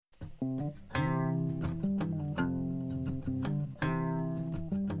Hey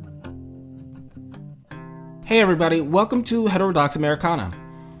everybody, welcome to Heterodox Americana.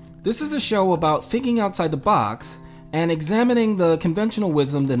 This is a show about thinking outside the box and examining the conventional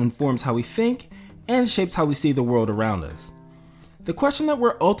wisdom that informs how we think and shapes how we see the world around us. The question that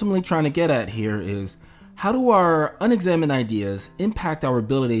we're ultimately trying to get at here is, how do our unexamined ideas impact our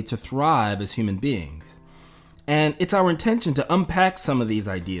ability to thrive as human beings? And it's our intention to unpack some of these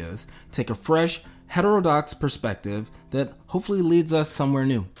ideas, take a fresh, heterodox perspective that hopefully leads us somewhere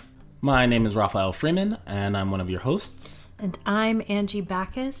new. My name is Raphael Freeman, and I'm one of your hosts. And I'm Angie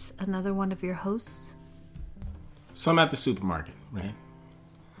Bacchus, another one of your hosts. So I'm at the supermarket, right?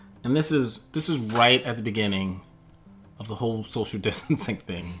 And this is right at the beginning of the whole social distancing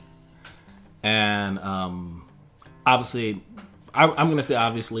thing. And obviously, I'm going to say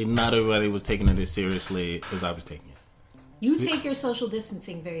obviously, not everybody was taking it as seriously as I was taking it. You take your social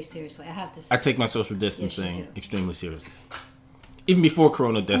distancing very seriously, I have to say. I take my social distancing extremely seriously. Even before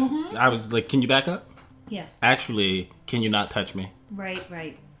Corona, I was like, can you back up? Yeah. Actually, can you not touch me?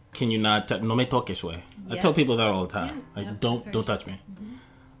 Right. Can you not touch? No me toques, güey. I tell people that all the time. Yeah. Like, don't touch me.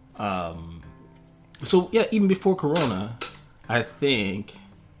 So yeah, even before Corona, I think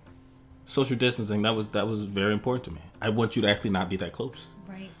social distancing that was very important to me. I want you to actually not be that close.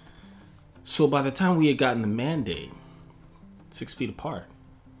 Right. So by the time we had gotten the mandate, 6 feet apart,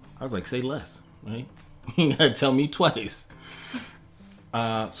 I was like, say less, right? You gotta tell me twice.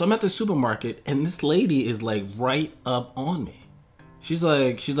 So I'm at the supermarket, and this lady is like right up on me. She's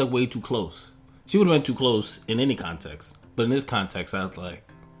like way too close. She would have been too close in any context, but in this context, I was like,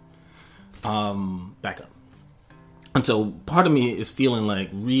 back up. And so part of me is feeling like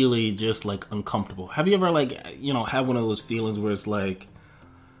really just like uncomfortable. Have you ever had one of those feelings where it's like,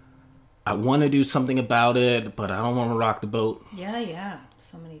 I want to do something about it, but I don't want to rock the boat? Yeah.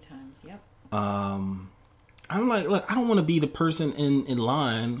 So many times. Yep. I'm like, look, I don't want to be the person in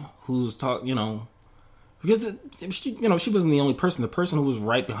line who's because she wasn't the only person. The person who was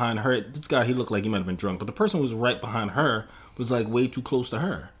right behind her, this guy, he looked like he might have been drunk, but the person who was right behind her was like way too close to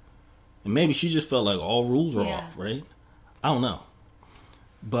her. And maybe she just felt like all rules are off, right? I don't know.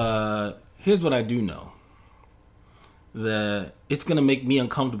 But here's what I do know. That it's going to make me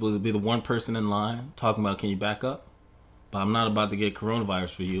uncomfortable to be the one person in line talking about, can you back up? But I'm not about to get coronavirus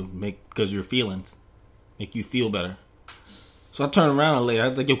for you, because your feelings make you feel better. So I turned around and later, I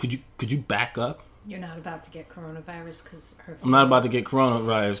was like, yo, could you back up? You're not about to get coronavirus because her... I'm not about to get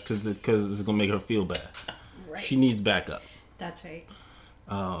coronavirus because it's going to make her feel bad. Right. She needs to back up. That's right.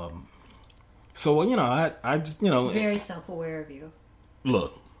 So, I just, It's very self-aware of you.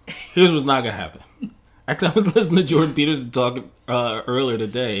 Look, here's what's not going to happen. Actually, I was listening to Jordan Peterson talk earlier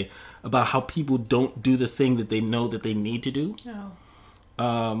today about how people don't do the thing that they know that they need to do.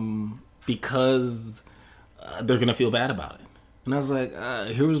 Because they're going to feel bad about it. And I was like,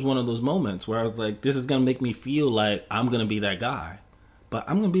 here was one of those moments where I was like, this is going to make me feel like I'm going to be that guy. But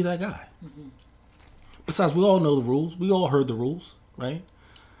I'm going to be that guy. Mm-hmm. Besides, we all know the rules. We all heard the rules, right?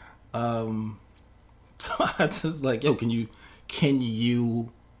 So I just like, yo, can you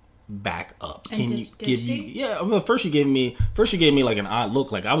back up? And can you give me? Yeah. Well, first she gave me like an odd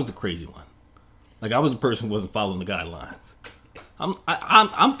look, like I was the crazy one, like I was the person who wasn't following the guidelines. I'm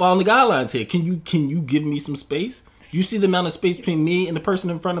following the guidelines here. Can you give me some space? You see the amount of space between me and the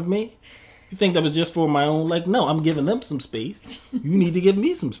person in front of me? You think that was just for my own? Like, no, I'm giving them some space. You need to give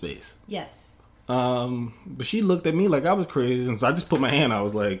me some space. Yes. But she looked at me like I was crazy, and so I just put my hand. I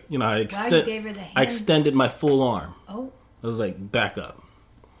was like, you gave her the hand. I extended my full arm. Oh. I was like, back up.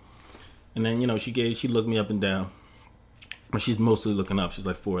 And then she looked me up and down. But she's mostly looking up. She's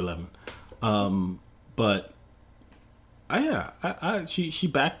like 4'11". But she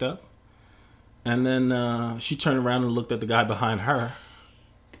backed up, and then she turned around and looked at the guy behind her,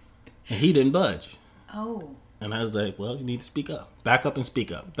 and he didn't budge. Oh. And I was like, well, you need to speak up. Back up and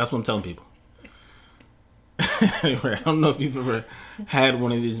speak up. That's what I'm telling people. Anyway, I don't know if you've ever had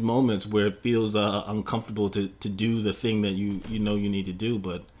one of these moments where it feels uncomfortable to do the thing that you know you need to do,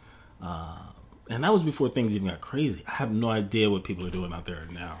 but and that was before things even got crazy. I have no idea what people are doing out there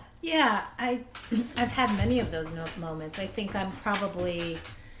now. Yeah, I've had many of those moments. I think I'm probably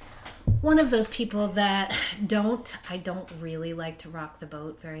one of those people that I don't really like to rock the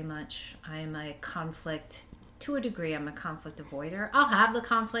boat very much. I'm a conflict, to a degree, I'm a conflict avoider. I'll have the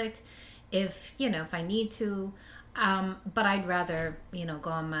conflict if I need to, but I'd rather, go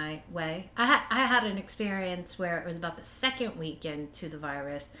on my way. I had an experience where it was about the second weekend to the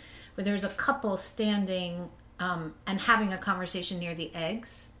virus, where there was a couple standing and having a conversation near the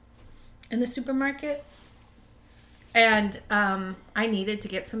eggs in the supermarket. And I needed to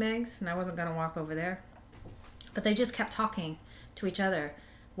get some eggs, and I wasn't going to walk over there. But they just kept talking to each other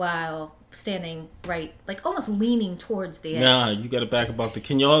while standing right, like almost leaning towards the eggs. Nah, you got to back about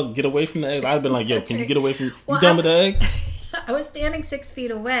can y'all get away from the eggs? I'd have been like, yo, can you get away from, Well, you done with the eggs? I was standing 6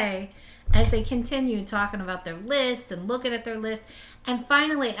 feet away as they continued talking about their list and looking at their list. And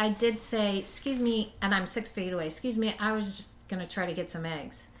finally, I did say, excuse me, and I'm 6 feet away. Excuse me, I was just going to try to get some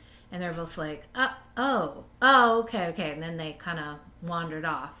eggs. And they're both like, okay. And then they kind of wandered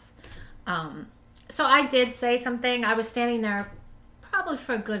off. So I did say something. I was standing there probably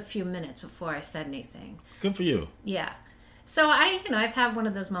for a good few minutes before I said anything. Good for you. Yeah. So I've had one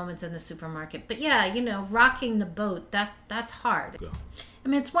of those moments in the supermarket. But yeah, rocking the boat, that's hard. Go. I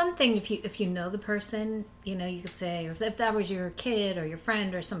mean, it's one thing if you know the person, you could say, or if that was your kid or your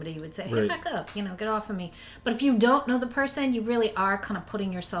friend or somebody, you would say, hey, back up, get off of me. But if you don't know the person, you really are kind of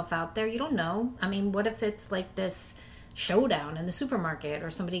putting yourself out there. You don't know. I mean, what if it's like this showdown in the supermarket,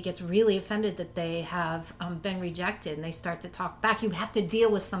 or somebody gets really offended that they have been rejected and they start to talk back? You have to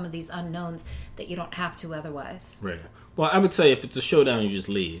deal with some of these unknowns that you don't have to otherwise. Right. Well, I would say if it's a showdown, you just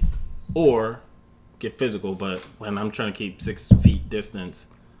leave. Or get physical, but when I'm trying to keep 6 feet distance,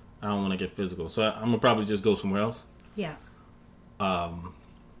 I don't want to get physical. So I'm going to probably just go somewhere else. Yeah.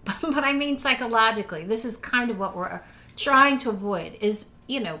 But I mean, psychologically, this is kind of what we're trying to avoid is,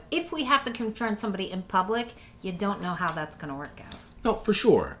 if we have to confront somebody in public, you don't know how that's going to work out. No, for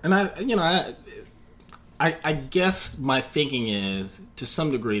sure. And I guess my thinking is, to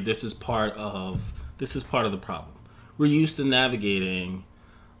some degree, this is part of the problem. We're used to navigating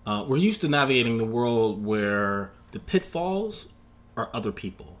the world where the pitfalls are other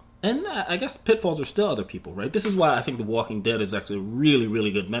people. And I guess pitfalls are still other people, right? This is why I think The Walking Dead is actually a really,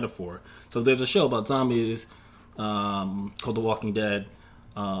 really good metaphor. So there's a show about zombies called The Walking Dead,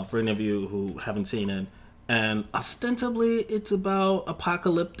 for any of you who haven't seen it. And ostensibly, it's about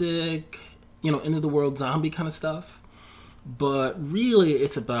apocalyptic, end of the world zombie kind of stuff. But really,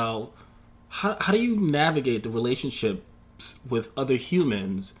 it's about how do you navigate the relationships with other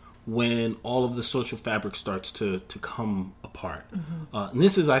humans when all of the social fabric starts to come apart. Mm-hmm. And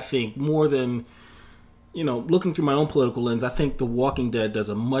this is, I think, more than, looking through my own political lens, I think The Walking Dead does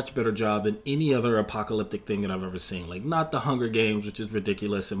a much better job than any other apocalyptic thing that I've ever seen. Like, not the Hunger Games, which is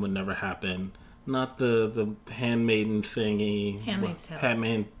ridiculous and would never happen. Not the Handmaiden thingy. Handmaid's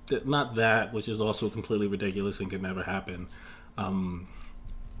Tale. Not that, which is also completely ridiculous and could never happen.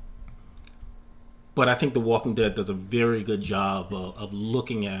 But I think The Walking Dead does a very good job of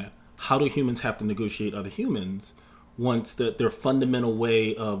looking at how do humans have to negotiate other humans once their fundamental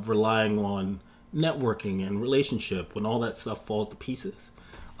way of relying on networking and relationship, when all that stuff falls to pieces.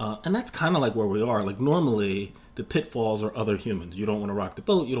 And that's kind of like where we are. Like, normally, the pitfalls are other humans. You don't want to rock the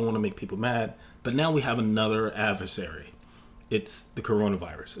boat. You don't want to make people mad. But now we have another adversary. It's the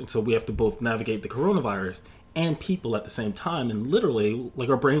coronavirus. And so we have to both navigate the coronavirus and people at the same time. And literally, like,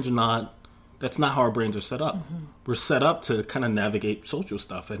 our brains are not... That's not how our brains are set up. Mm-hmm. We're set up to kind of navigate social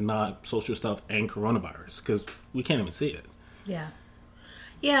stuff and not social stuff and coronavirus, because we can't even see it. Yeah.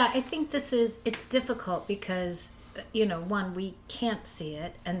 Yeah, I think it's difficult because, one, we can't see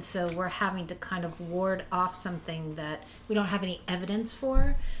it. And so we're having to kind of ward off something that we don't have any evidence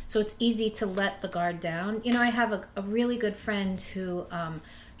for. So it's easy to let the guard down. I have a really good friend who,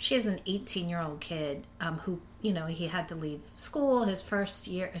 she has an 18-year-old kid who, he had to leave school his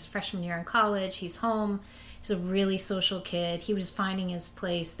freshman year in college. He's home. He's a really social kid. He was finding his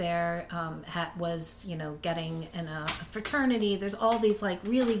place there, was getting in a fraternity. There's all these like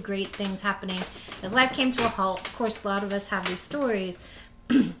really great things happening. His life came to a halt. Of course, a lot of us have these stories.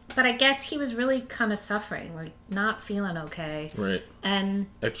 But I guess he was really kind of suffering, like not feeling okay. Right. And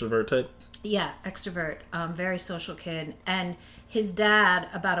extrovert type? Yeah, extrovert. Very social kid. And his dad,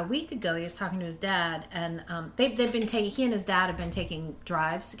 about a week ago, he was talking to his dad, and he and his dad have been taking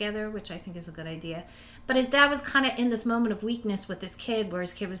drives together, which I think is a good idea. But his dad was kind of in this moment of weakness with this kid, where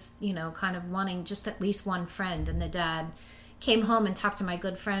his kid was, kind of wanting just at least one friend. And the dad came home and talked to my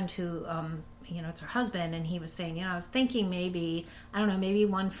good friend who, it's her husband, and he was saying, I was thinking maybe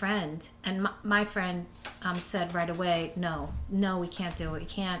one friend. And my friend said right away, no, we can't do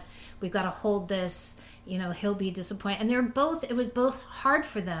it. We've got to hold this. He'll be disappointed. And it was both hard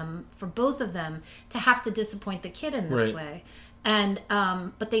for both of them to have to disappoint the kid in this way. And,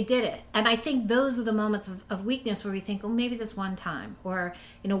 but they did it. And I think those are the moments of weakness where we think, maybe this one time, or,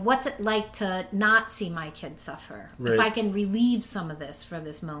 what's it like to not see my kid suffer? Right. If I can relieve some of this for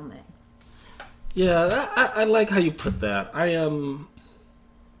this moment. Yeah, I like how you put that. I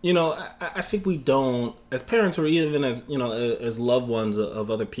think we don't, as parents or even as, as loved ones of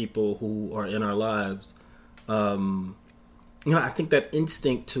other people who are in our lives, I think that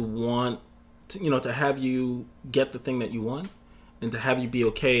instinct to want, to have you get the thing that you want, and to have you be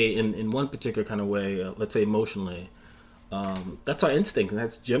okay in one particular kind of way, let's say emotionally, that's our instinct, and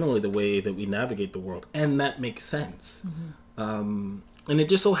that's generally the way that we navigate the world, and that makes sense. And it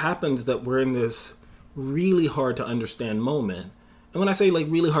just so happens that we're in this really hard to understand moment. And when I say like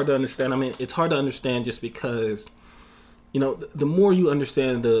really hard to understand, I mean it's hard to understand just because, the more you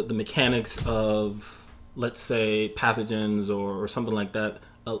understand the mechanics of, let's say, pathogens or something like that,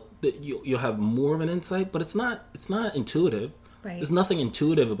 you'll have more of an insight. But it's not intuitive. Right. There's nothing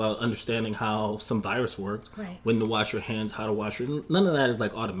intuitive about understanding how some virus works, right. When to wash your hands, how to wash your. None of that is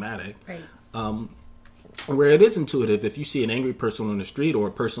like automatic. Right. Where it is intuitive, if you see an angry person on the street or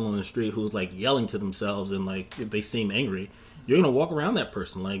a person on the street who's like yelling to themselves and like they seem angry, you're going to walk around that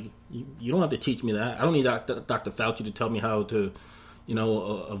person. Like, you don't have to teach me that. I don't need Dr. Fauci to tell me how to,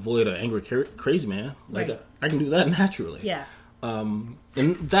 avoid an angry, crazy man. Like, right. I can do that naturally. Yeah. And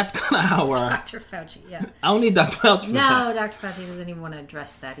that's kind of how our... Dr. Fauci, yeah. I don't need Dr. Fauci for that. No, Dr. Fauci doesn't even want to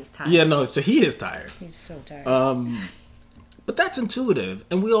address that. He's tired. Yeah, no, so he is tired. He's so tired. But that's intuitive,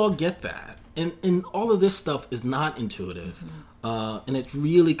 and we all get that. And all of this stuff is not intuitive. And it's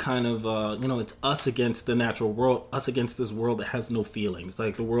really kind of, it's us against the natural world, us against this world that has no feelings.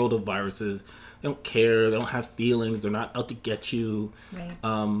 Like the world of viruses, they don't care, they don't have feelings, they're not out to get you.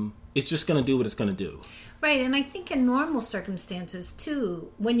 Right. It's just going to do what it's going to do. Right, and I think in normal circumstances,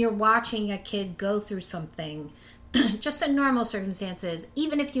 too, when you're watching a kid go through something, just in normal circumstances,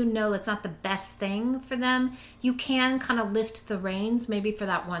 even if you know it's not the best thing for them, you can kind of lift the reins maybe for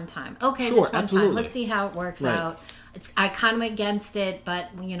that one time. Okay, sure, this one absolutely. time, let's see how it works right. out. I kind of against it, but,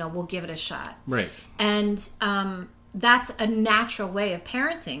 we'll give it a shot. Right. And that's a natural way of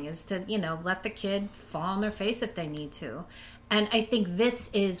parenting, is to, let the kid fall on their face if they need to. And I think this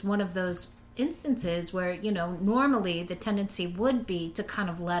is one of those instances where, normally the tendency would be to kind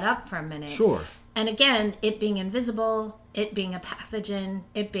of let up for a minute. Sure. And again, it being invisible, it being a pathogen,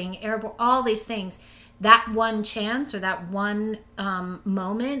 it being airborne, all these things, that one chance or that one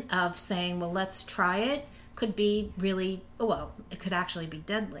moment of saying, well, let's try it, could be really, it could actually be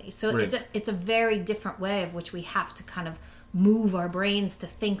deadly. So right. it's a very different way of which we have to kind of move our brains to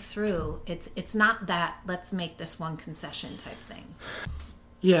think through. It's not that let's make this one concession type thing.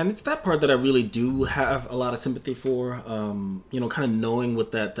 Yeah, and it's that part that I really do have a lot of sympathy for. Kind of knowing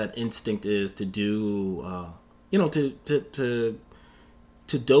what that instinct is to do. To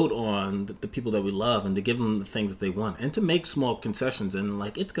dote on the people that we love and to give them the things that they want and to make small concessions and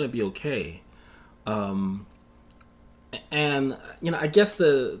like it's going to be okay. And I guess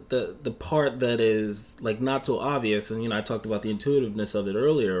the part that is like not so obvious, and I talked about the intuitiveness of it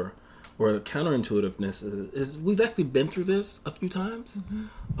earlier, or the counterintuitiveness is we've actually been through this a few times,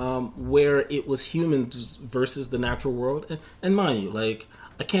 where it was humans versus the natural world. And mind you, like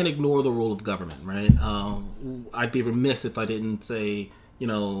I can't ignore the role of government, right? I'd be remiss if I didn't say,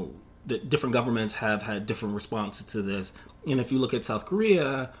 that different governments have had different responses to this. And if you look at South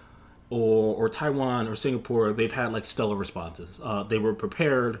Korea or Taiwan or Singapore, they've had like stellar responses. They were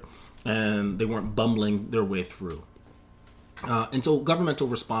prepared and they weren't bumbling their way through. And so governmental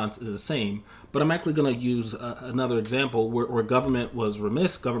response is the same, but I'm actually going to use another example where government was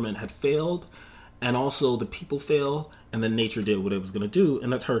remiss, government had failed, and also the people failed, and then nature did what it was going to do,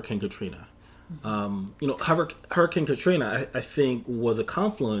 and that's Hurricane Katrina. Hurricane Katrina, I think, was a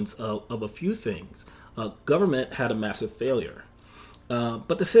confluence of a few things. Government had a massive failure.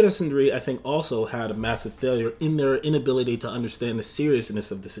 But the citizenry, I think, also had a massive failure in their inability to understand the seriousness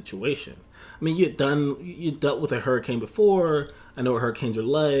of the situation. I mean, you dealt with a hurricane before. I know what hurricanes are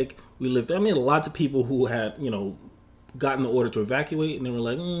like. We lived. I mean, lots of people who had, gotten the order to evacuate, and they were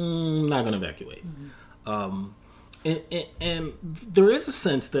like, not going to evacuate. And there is a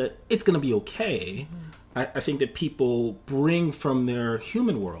sense that it's going to be okay. I think that people bring from their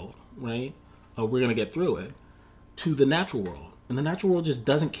human world, right? We're going to get through it, to the natural world. And the natural world just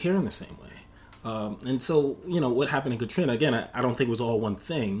doesn't care in the same way. And so, what happened in Katrina, again, I don't think it was all one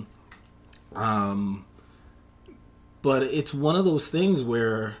thing. But it's one of those things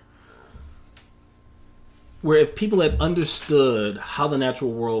where if people had understood how the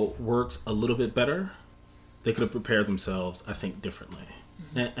natural world works a little bit better, they could have prepared themselves, I think, differently.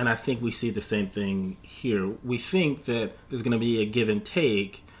 And I think we see the same thing here. We think that there's going to be a give and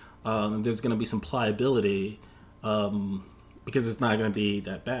take. There's going to be some pliability because it's not going to be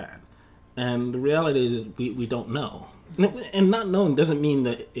that bad. And the reality is we don't know. And not knowing doesn't mean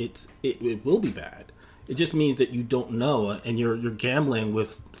that it will be bad. It just means that you don't know, and you're gambling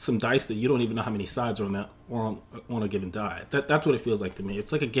with some dice that you don't even know how many sides are on that or on a given die. That's what it feels like to me.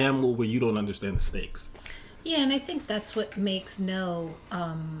 It's like a gamble where you don't understand the stakes. Yeah, and I think that's what makes no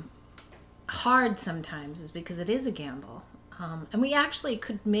hard sometimes, is because it is a gamble. And we actually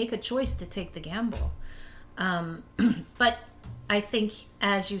could make a choice to take the gamble. But I think,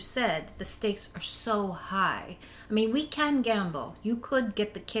 as you said, the stakes are so high. I mean, we can gamble. You could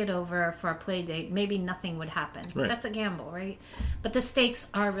get the kid over for a play date. Maybe nothing would happen. Right. That's a gamble, right? But the stakes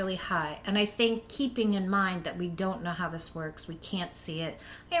are really high. And I think keeping in mind that we don't know how this works, we can't see it.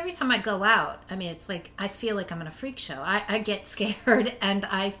 Every time I go out, I mean, it's like I feel like I'm in a freak show. I get scared, and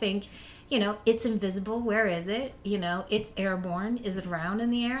I think, it's invisible. Where is it? It's airborne. Is it around in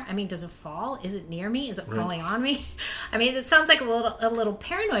the air? I mean, does it fall? Is it near me? Is it falling on me? I mean, it sounds like a little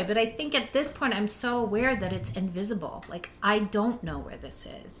paranoid, but I think at this point I'm so aware that it's invisible. Like, I don't know where this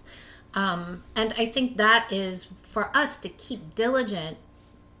is. And I think that is for us to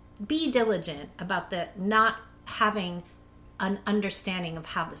be diligent about the not having an understanding of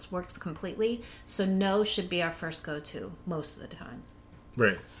how this works completely. So no should be our first go-to most of the time.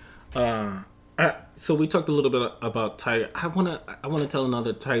 Right. So we talked a little bit about Tiger. I wanna tell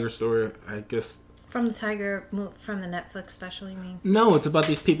another Tiger story. I guess from the Netflix special, you mean? No, it's about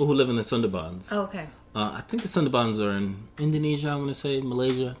these people who live in the Sundarbans. Oh, okay. I think the Sundarbans are in Indonesia. I want to say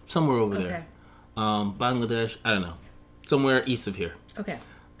Malaysia, somewhere over there. Bangladesh. I don't know, somewhere east of here. Okay.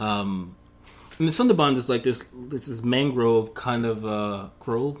 And the Sundarbans is like this mangrove kind of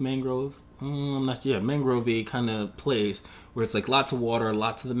mangrove. I'm not. Yeah, mangrove-y kind of place where it's like lots of water.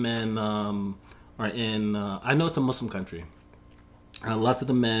 Lots of the men are in. I know it's a Muslim country. Lots of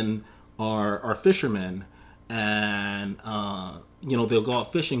the men are fishermen, and they'll go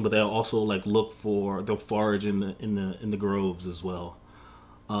out fishing, but they'll also like they'll forage in the groves as well.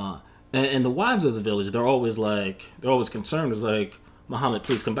 And the wives of the village, they're always concerned. It's like, Muhammad,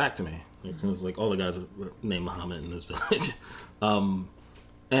 please come back to me. It's like all the guys are named Muhammad in this village,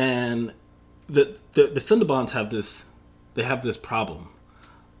 and the Sundarbans have this. They have this problem.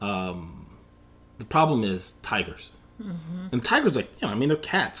 The problem is tigers. Mm-hmm. And tigers, they're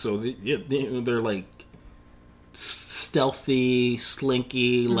cats, so they're like stealthy,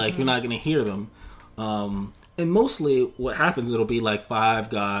 slinky. Mm-hmm. Like, you're not going to hear them. And mostly, what happens, it'll be like 5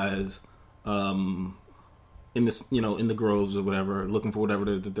 guys in this, in the groves or whatever, looking for whatever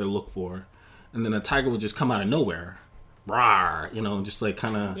they're looking for, and then a tiger will just come out of nowhere, rawr, just like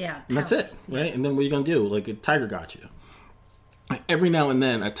kind of, and that's it, right? Yeah. And then what are you gonna do? Like, a tiger got you. Every now and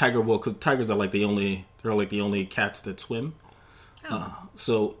then, a tiger will, because tigers are like the only cats that swim. Oh.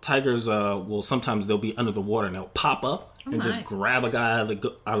 So tigers will sometimes they'll be under the water and they'll pop up and just grab a guy out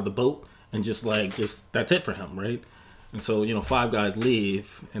of the boat and just that's it for him, right? And so 5 guys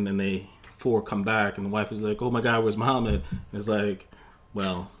leave and then 4 come back and the wife is like, "Oh my God, where's Muhammad?" And it's like,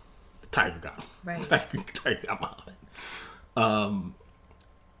 well, the tiger got him. Right. The tiger got Muhammad.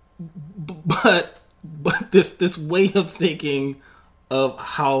 But this way of thinking of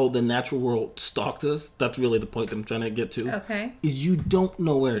how the natural world stalks us, that's really the point that I'm trying to get to. Okay. Is you don't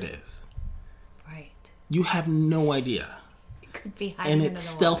know where it is. Right. You have no idea. It could be hiding and in it's the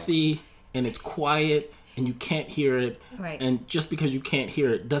stealthy water. And it's quiet and you can't hear it. Right. And just because you can't hear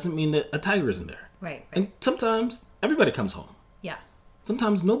it doesn't mean that a tiger isn't there. Right. And sometimes everybody comes home. Yeah.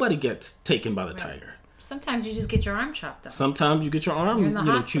 Sometimes nobody gets taken by the tiger. Sometimes you just get your arm chopped off. Sometimes you get your arm,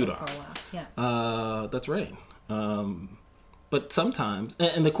 chewed off. For a while. Yeah. That's right. But sometimes,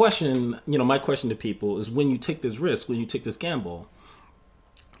 and the question, my question to people is, when you take this risk, when you take this gamble,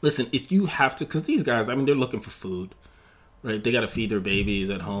 listen, if you have to, because these guys, they're looking for food, right? They got to feed their babies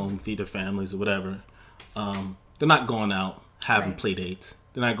at home, feed their families or whatever. They're not going out having play dates.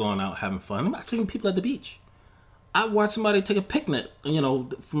 They're not going out having fun. I'm not taking people at the beach. I watched somebody take a picnic,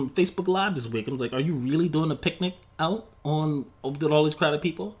 from Facebook Live this week. I was like, are you really doing a picnic out with all these crowded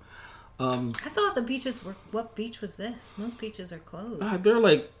people? I thought the beaches were... What beach was this? Most beaches are closed. There are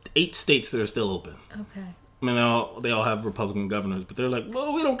like 8 states that are still open. Okay. I mean, they all have Republican governors, but they're like,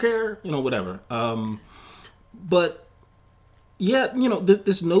 well, we don't care, whatever. But, yeah,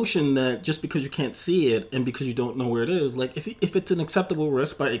 this notion that just because you can't see it and because you don't know where it is, like, if it's an acceptable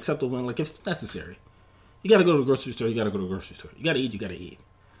risk, by acceptable, like, if it's necessary. You got to go to the grocery store, you got to go to the grocery store. You got to eat.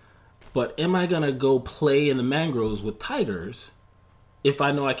 But am I going to go play in the mangroves with tigers if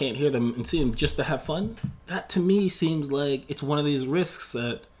I know I can't hear them and see them just to have fun? That to me seems like it's one of these risks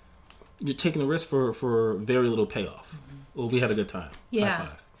that you're taking a risk for very little payoff. Mm-hmm. Well, we had a good time. Yeah. High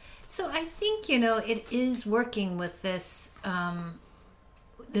five. So I think, it is working with this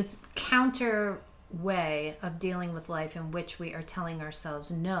this counter way of dealing with life in which we are telling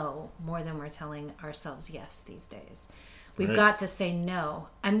ourselves no more than we're telling ourselves yes these days. We've got to say no.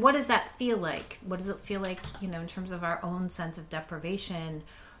 And what does that feel like? What does it feel like, in terms of our own sense of deprivation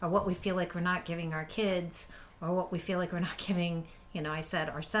or what we feel like we're not giving our kids, or what we feel like we're not giving, I said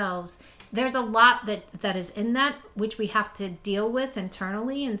ourselves. There's a lot that is in that, which we have to deal with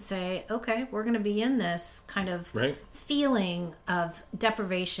internally and say, okay, we're going to be in this kind of feeling of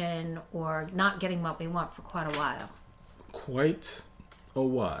deprivation or not getting what we want for quite a while. Quite a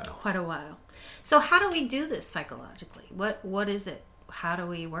while. So how do we do this psychologically? What is it? How do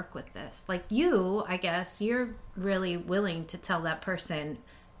we work with this? Like you, I guess, you're really willing to tell that person,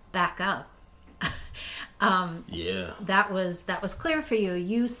 back up. That was clear for you.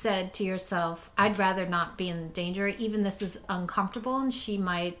 You said to yourself, I'd rather not be in danger, even this is uncomfortable, and she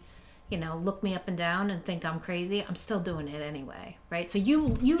might, look me up and down and think I'm crazy. I'm still doing it anyway, right? So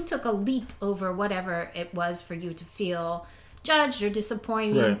you took a leap over whatever it was for you to feel judged or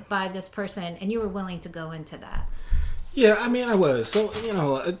disappointed by this person, and you were willing to go into that. Yeah, I mean, I was.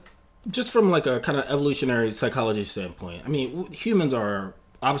 So, just from like a kind of evolutionary psychology standpoint, I mean, humans are,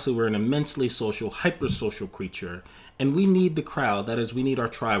 obviously, we're an immensely social, hyper-social creature, and we need the crowd. That is, we need our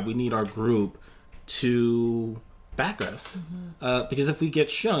tribe, we need our group to back us. Because if we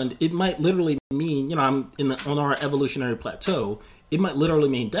get shunned, it might literally mean, on our evolutionary plateau, it might literally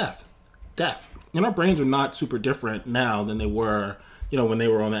mean death. And our brains are not super different now than they were, when they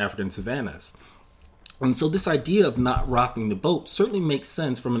were on the African savannas. And so this idea of not rocking the boat certainly makes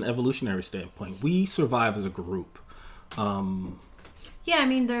sense from an evolutionary standpoint. We survive as a group. Yeah, I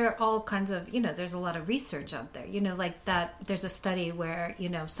mean, there are all kinds of, there's a lot of research out there, like that. There's a study where,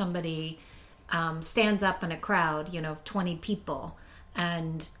 somebody stands up in a crowd, of 20 people,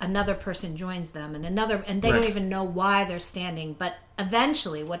 and another person joins them, and they don't even know why they're standing. But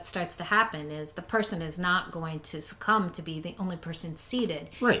eventually what starts to happen is the person is not going to succumb to be the only person seated.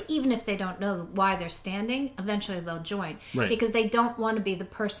 Right. Even if they don't know why they're standing, eventually they'll join. Right. Because they don't want to be the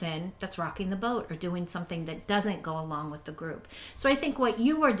person that's rocking the boat or doing something that doesn't go along with the group. So I think what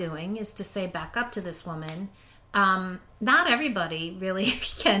you are doing is to say back up to this woman, not everybody really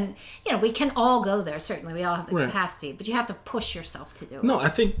can, we can all go there. Certainly we all have the capacity, but you have to push yourself to do it. No, I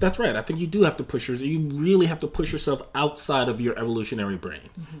think that's right. I think you do have to push yourself. You really have to push yourself outside of your evolutionary brain.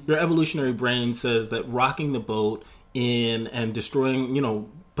 Your evolutionary brain says that rocking the boat in and destroying,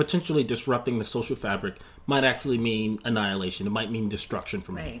 potentially disrupting the social fabric might actually mean annihilation. It might mean destruction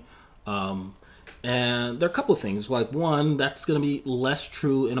for me. And there are a couple of things. Like, one, that's going to be less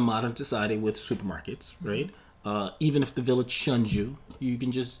true in a modern society with supermarkets, right? Even if the village shuns you, you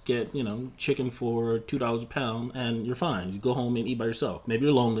can just get, chicken for $2 a pound and you're fine. You go home and eat by yourself. Maybe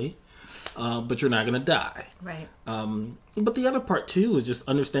you're lonely, but you're not going to die. Right. But the other part, too, is just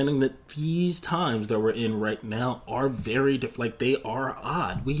understanding that these times that we're in right now are very different. Like, they are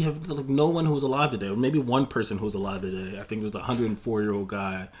odd. We have no one who's alive today, or maybe one person who's alive today. I think it was the 104-year-old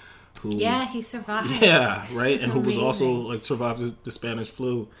guy who... Yeah, he survived. Yeah, right? And who was also, survived the Spanish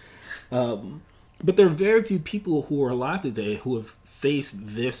flu. But there are very few people who are alive today who have faced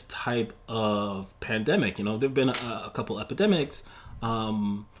this type of pandemic. There have been a couple epidemics,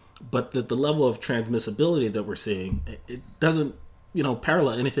 but the level of transmissibility that we're seeing, it doesn't,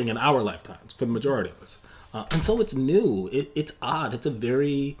 parallel anything in our lifetimes for the majority of us. And so it's new. It's odd. It's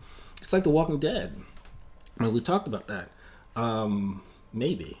like The Walking Dead. I mean, we talked about that.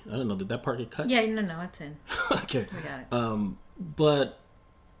 Maybe. I don't know. Did that part get cut? Yeah, no, it's in. Okay. We got it.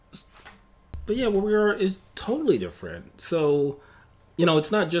 But yeah, where we are is totally different. So,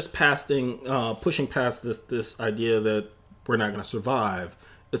 it's not just pushing past this idea that we're not going to survive.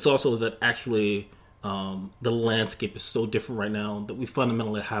 It's also that actually the landscape is so different right now that we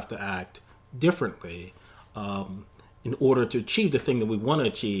fundamentally have to act differently in order to achieve the thing that we want to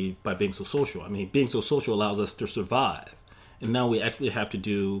achieve by being so social. I mean, being so social allows us to survive. And now we actually have to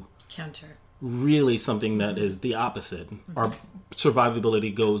do... counter. Really something that is the opposite. Our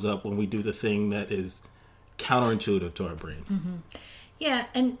survivability goes up when we do the thing that is counterintuitive to our brain. Yeah,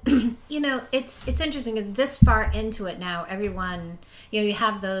 and it's interesting because this far into it now, everyone, you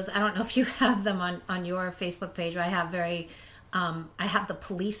have those. I don't know if you have them on your Facebook page. But I have I have the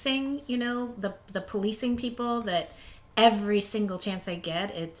policing. The policing people that every single chance they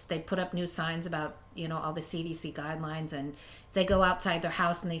get, they put up new signs about all the CDC guidelines, and they go outside their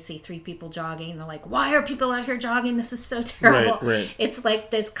house and they see 3 people jogging. They're like, why are people out here jogging? This is so terrible. Right. It's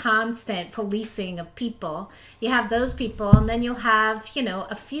like this constant policing of people. You have those people, and then you'll have,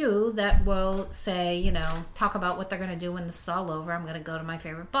 a few that will say, talk about what they're going to do when this is all over. I'm going to go to my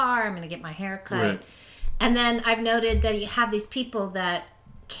favorite bar. I'm going to get my hair cut. Right. And then I've noted that you have these people that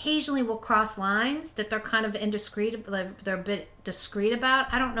occasionally will cross lines that they're kind of indiscreet. They're a bit discreet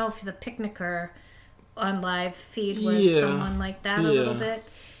about. I don't know if the picnicker on live feed was someone like that a little bit.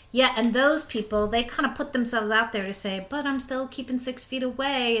 Yeah, and those people, they kind of put themselves out there to say, but I'm still keeping 6 feet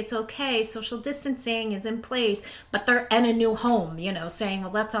away. It's okay. Social distancing is in place. But they're in a new home, saying,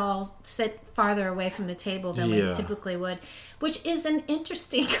 well, let's all sit farther away from the table than we typically would, which is an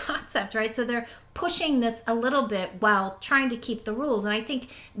interesting concept, right? So they're pushing this a little bit while trying to keep the rules. And I think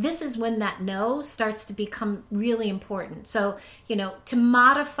this is when that no starts to become really important. So, to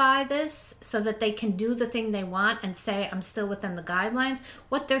modify this so that they can do the thing they want and say, I'm still within the guidelines,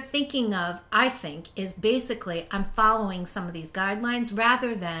 what they're thinking of, I think, is basically I'm following some of these guidelines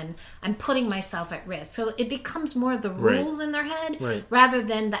rather than I'm putting myself at risk. So it becomes more the rules in their head rather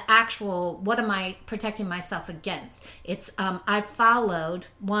than the actual, what am I protecting myself against? It's, I followed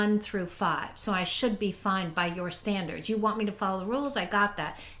 1 through 5. So I should be fine by your standards. You want me to follow the rules? I got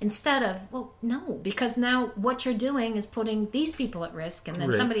that. Instead of, well, no, because now what you're doing is putting these people at risk and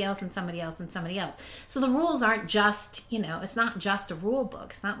then somebody else and somebody else and somebody else. So the rules aren't just, it's not just a rule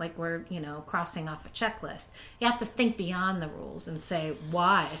book. It's not like we're, crossing off a checklist. You have to think beyond the rules and say,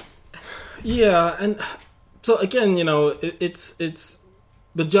 why? Yeah. And so again, it's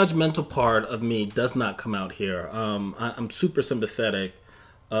the judgmental part of me does not come out here. I'm super sympathetic.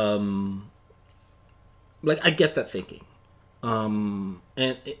 I get that thinking. And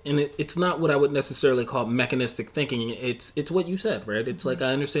it's not what I would necessarily call mechanistic thinking. It's what you said, right? It's like,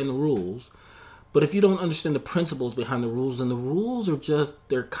 I understand the rules, but if you don't understand the principles behind the rules, then the rules are just,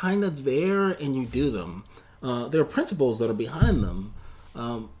 they're kind of there and you do them. There are principles that are behind them.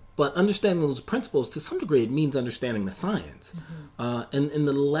 But understanding those principles, to some degree, it means understanding the science. And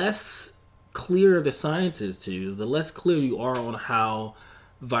the less clear the science is to you, the less clear you are on how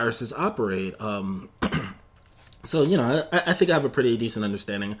viruses operate. So, I think I have a pretty decent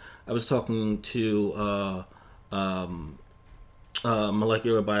understanding. I was talking to a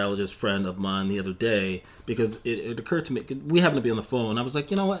molecular biologist friend of mine the other day because it occurred to me, we happened to be on the phone. I was like,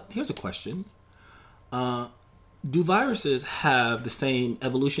 you know what? Here's a question. Do viruses have the same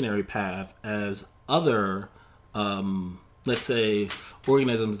evolutionary path as other, let's say,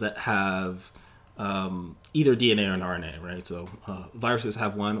 organisms that have either DNA or an RNA, right? So viruses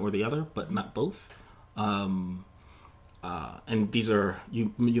have one or the other, but not both. And these are,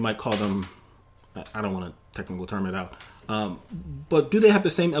 you might call them, I don't want to technical term it out, but do they have the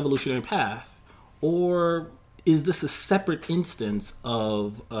same evolutionary path, or is this a separate instance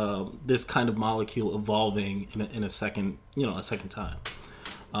of this kind of molecule evolving in a second time?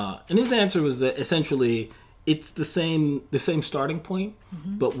 And his answer was that essentially it's the same starting point,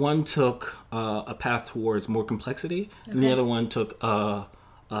 but one took a path towards more complexity, and the other one took a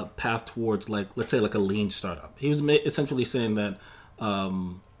path towards, let's say, a lean startup. He was essentially saying that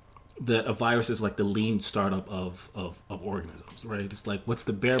that a virus is like the lean startup of organisms, right? It's like, what's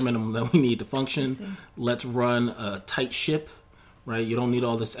the bare minimum that we need to function? Let's run a tight ship, right? You don't need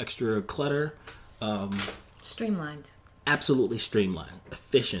all this extra clutter. Streamlined. Absolutely streamlined,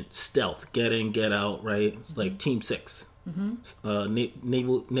 efficient, stealth, get in, get out, right? It's like Team 6.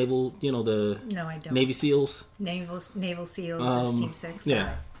 Naval, the no, I don't. Navy SEALs. Naval SEALs is Team 6.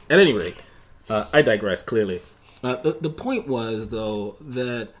 Yeah. At any rate, I digress. Clearly, the point was though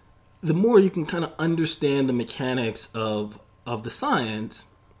that the more you can kind of understand the mechanics of the science,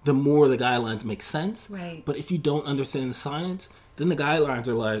 the more the guidelines make sense. Right. But if you don't understand the science, then the guidelines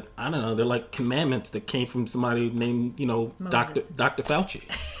are like, I don't know, they're like commandments that came from somebody named, Dr. Fauci.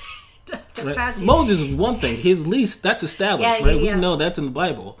 Right? Fauci. Moses is one thing. His lease, that's established, right? Yeah. We know that's in the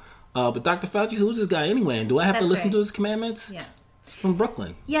Bible. But Dr. Fauci, who's this guy anyway? And do I have to listen to his commandments? Yeah. It's from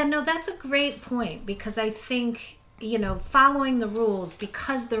Brooklyn. Yeah, no, that's a great point, because I think, following the rules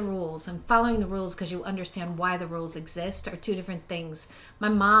because the rules and following the rules because you understand why the rules exist are two different things. My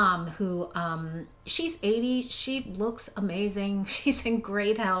mom, who, she's 80, she looks amazing. She's in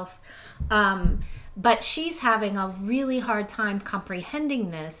great health. But she's having a really hard time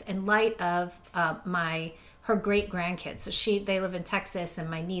comprehending this in light of her great grandkids. So they live in Texas,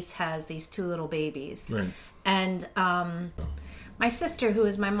 and my niece has these 2 little babies. Right. And my sister, who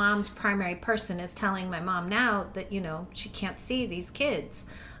is my mom's primary person, is telling my mom now that, she can't see these kids.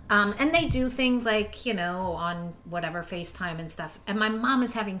 And they do things like, on whatever FaceTime and stuff. And my mom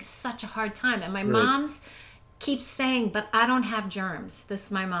is having such a hard time. And my mom's keeps saying, but I don't have germs. This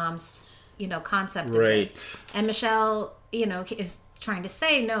is my mom's, concept of this. And Michelle, is trying to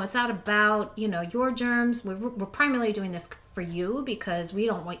say, no, it's not about, your germs. We're primarily doing this for you because we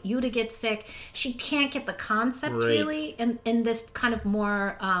don't want you to get sick. She can't get the concept really in this kind of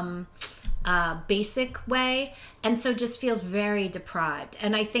more basic way, and so just feels very deprived.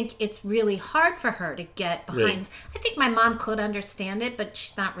 And I think it's really hard for her to get behind Right. this. I think my mom could understand it, but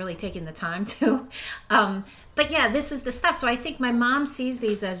she's not really taking the time to. But yeah, this is the stuff. So I think my mom sees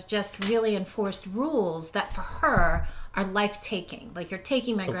these as just really enforced rules that for her are life-taking. Like, you're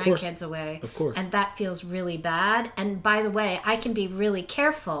taking my course. grandkids away. Of course. And that feels really bad. And by the way, I can be really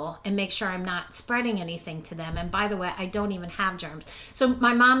careful and make sure I'm not spreading anything to them. And by the way, I don't even have germs. So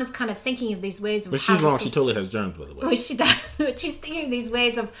my mom is kind of thinking of these ways of But how she's this wrong. can- She totally has germs, by the way. Well, she does. But she's thinking of these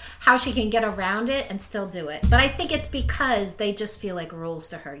ways of how she can get around it and still do it. But I think it's because they just feel like rules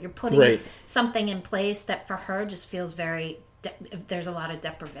to her. You're putting Right. something in place that for her just feels very... there's a lot of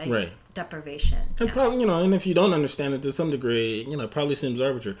deprivation. Right. Deprivation. And Yeah. probably, and if you don't understand it to some degree, it probably seems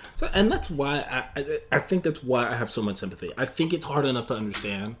arbitrary. So, and that's why I think that's why I have so much sympathy. I think it's hard enough to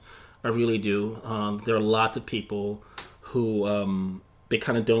understand. I really do. There are lots of people who they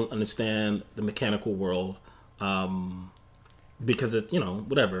kind of don't understand the mechanical world because it's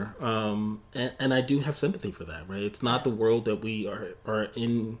whatever. And I do have sympathy for that. Right? It's not the world that we are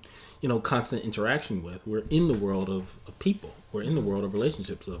in. Constant interaction with. We're in the world of people. We're in the world of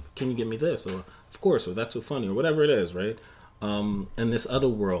relationships of, can you give me this? Or, of course, or that's so funny, or whatever it is, right? And this other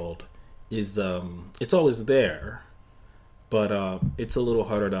world is, it's always there, but it's a little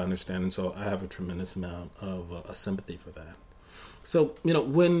harder to understand. And so I have a tremendous amount of sympathy for that. So,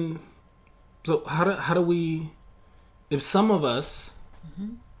 how do we, if some of us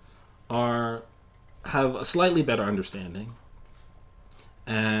have a slightly better understanding,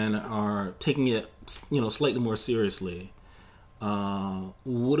 and are taking it, slightly more seriously,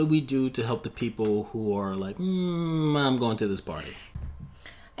 what do we do to help the people who are like, I'm going to this party?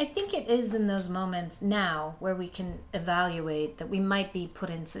 I think it is in those moments now where we can evaluate that we might be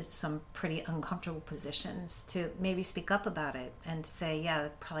put into some pretty uncomfortable positions to maybe speak up about it and to say, yeah,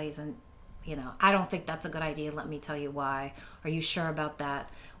 that probably isn't, I don't think that's a good idea. Let me tell you why. Are you sure about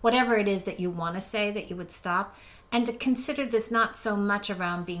that? Whatever it is that you want to say, that you would stop. And to consider this not so much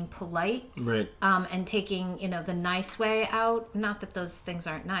around being polite, Right. And taking, the nice way out. Not that those things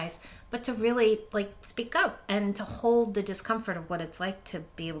aren't nice, but to really speak up and to hold the discomfort of what it's like to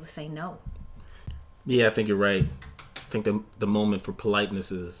be able to say no. Yeah, I think you're right. I think the moment for politeness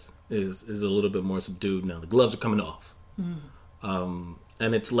is a little bit more subdued now. The gloves are coming off. And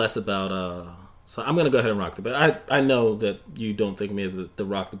it's less about, so I'm going to go ahead and rock the boat. I know that you don't think of me as the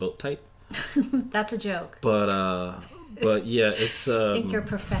rock the boat type. That's a joke. But yeah, it's. I think you're a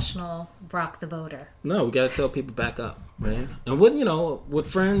professional rock the boater. No, we got to tell people back up, right? And with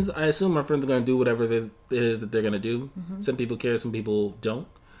friends, I assume our friends are going to do whatever it is that they're going to do. Mm-hmm. Some people care, some people don't.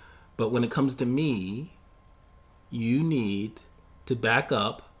 But when it comes to me, you need to back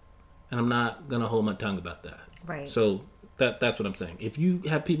up, and I'm not going to hold my tongue about that. Right. So that's what I'm saying. If you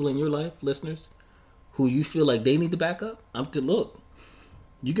have people in your life, listeners, who you feel like they need to back up, look.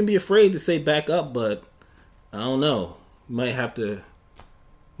 You can be afraid to say back up, but I don't know. You might have to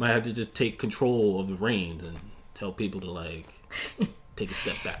just take control of the reins and tell people to take a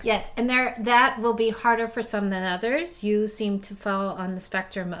step back. Yes, and that will be harder for some than others. You seem to fall on the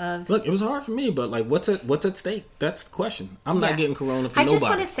spectrum of. Look, it was hard for me, but what's at stake? That's the question. I'm not getting corona for nobody. I just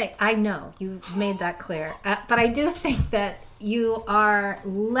want to say, I know you made that clear, but I do think that you are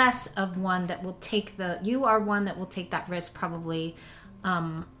less of one that will take that risk probably.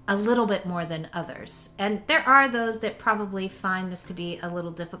 A little bit more than others. And there are those that probably find this to be a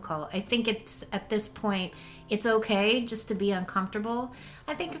little difficult. I think it's, at this point, it's okay just to be uncomfortable.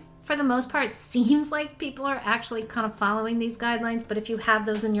 I think for the most part, it seems like people are actually kind of following these guidelines. But if you have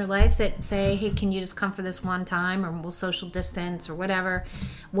those in your life that say, hey, can you just come for this one time, or we'll social distance or whatever,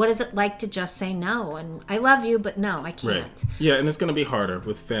 what is it like to just say no? And I love you, but no, I can't. Right. Yeah, and it's going to be harder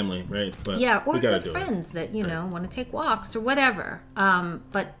with family, right? But yeah, or we gotta with do friends that, want to take walks or whatever.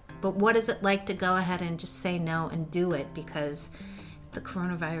 But what is it like to go ahead and just say no and do it, because the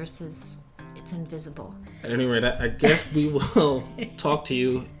coronavirus it's invisible. At any rate, I guess we will talk to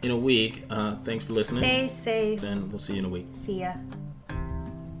you in a week. Thanks for listening. Stay safe. And we'll see you in a week. See ya.